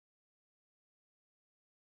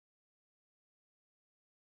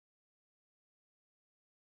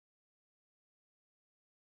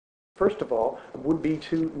first of all, would be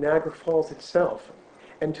to Niagara Falls itself,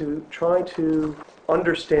 and to try to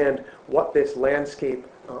understand what this landscape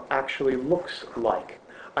actually looks like.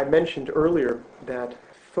 I mentioned earlier that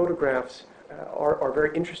photographs are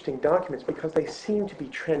very interesting documents because they seem to be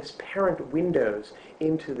transparent windows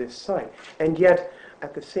into this site. And yet,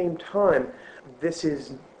 at the same time, this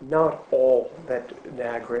is not all that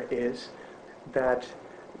Niagara is, that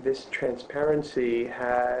this transparency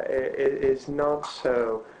is not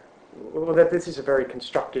so, well, that this is a very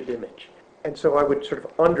constructed image. And so I would sort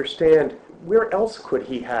of understand, where else could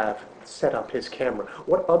he have set up his camera?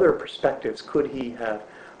 What other perspectives could he have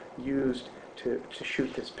used to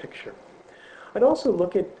shoot this picture? I'd also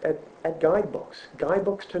look at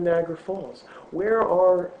guidebooks to Niagara Falls. Where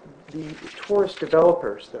are the tourist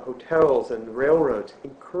developers, the hotels and the railroads,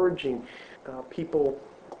 encouraging people,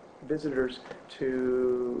 visitors,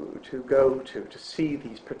 to go to see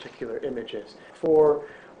these particular images? For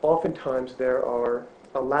oftentimes there are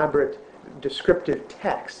elaborate descriptive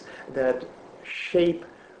texts that shape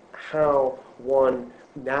how one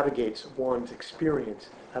navigates one's experience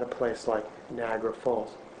at a place like Niagara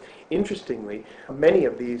Falls. Interestingly, many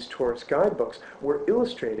of these tourist guidebooks were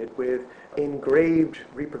illustrated with engraved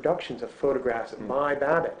reproductions of photographs by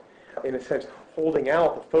Babbitt, in a sense, holding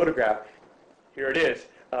out the photograph. Here it is.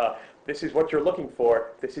 This is what you're looking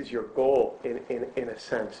for. This is your goal, in a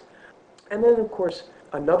sense. And then, of course,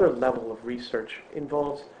 another level of research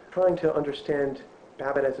involves trying to understand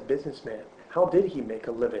Babbitt as a businessman. How did he make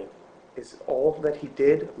a living? Is all that he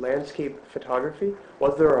did landscape photography?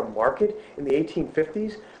 Was there a market in the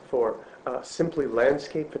 1850s for simply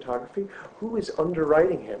landscape photography? Who is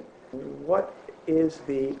underwriting him? What is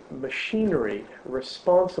the machinery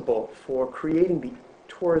responsible for creating the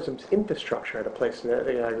tourism's infrastructure at a place in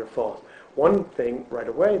Niagara Falls? One thing right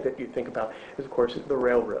away that you think about is, of course, the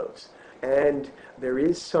railroads. And there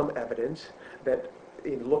is some evidence that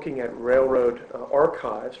in looking at railroad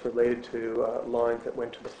archives related to lines that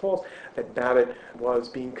went to the falls, that Babbitt was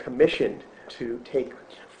being commissioned to take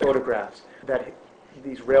photographs, that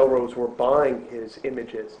these railroads were buying his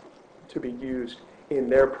images to be used in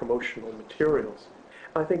their promotional materials.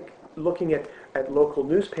 I think looking at local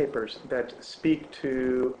newspapers that speak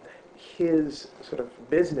to his sort of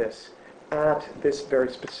business at this very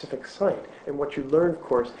specific site. And what you learn, of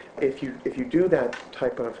course, if you do that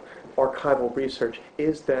type of archival research,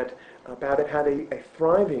 is that Babbitt had a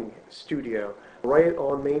thriving studio right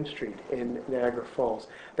on Main Street in Niagara Falls,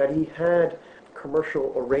 that he had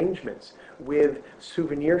commercial arrangements with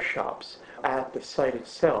souvenir shops at the site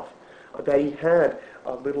itself, that he had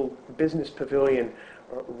a little business pavilion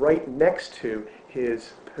right next to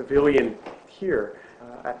his pavilion here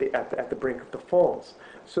at the brink of the falls,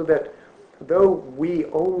 so that though we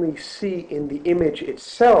only see in the image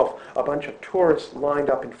itself a bunch of tourists lined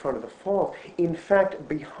up in front of the falls, in fact,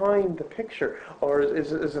 behind the picture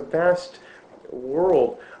is a vast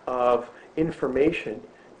world of information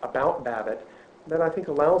about Babbitt that I think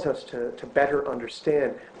allows us to better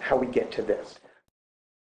understand how we get to this.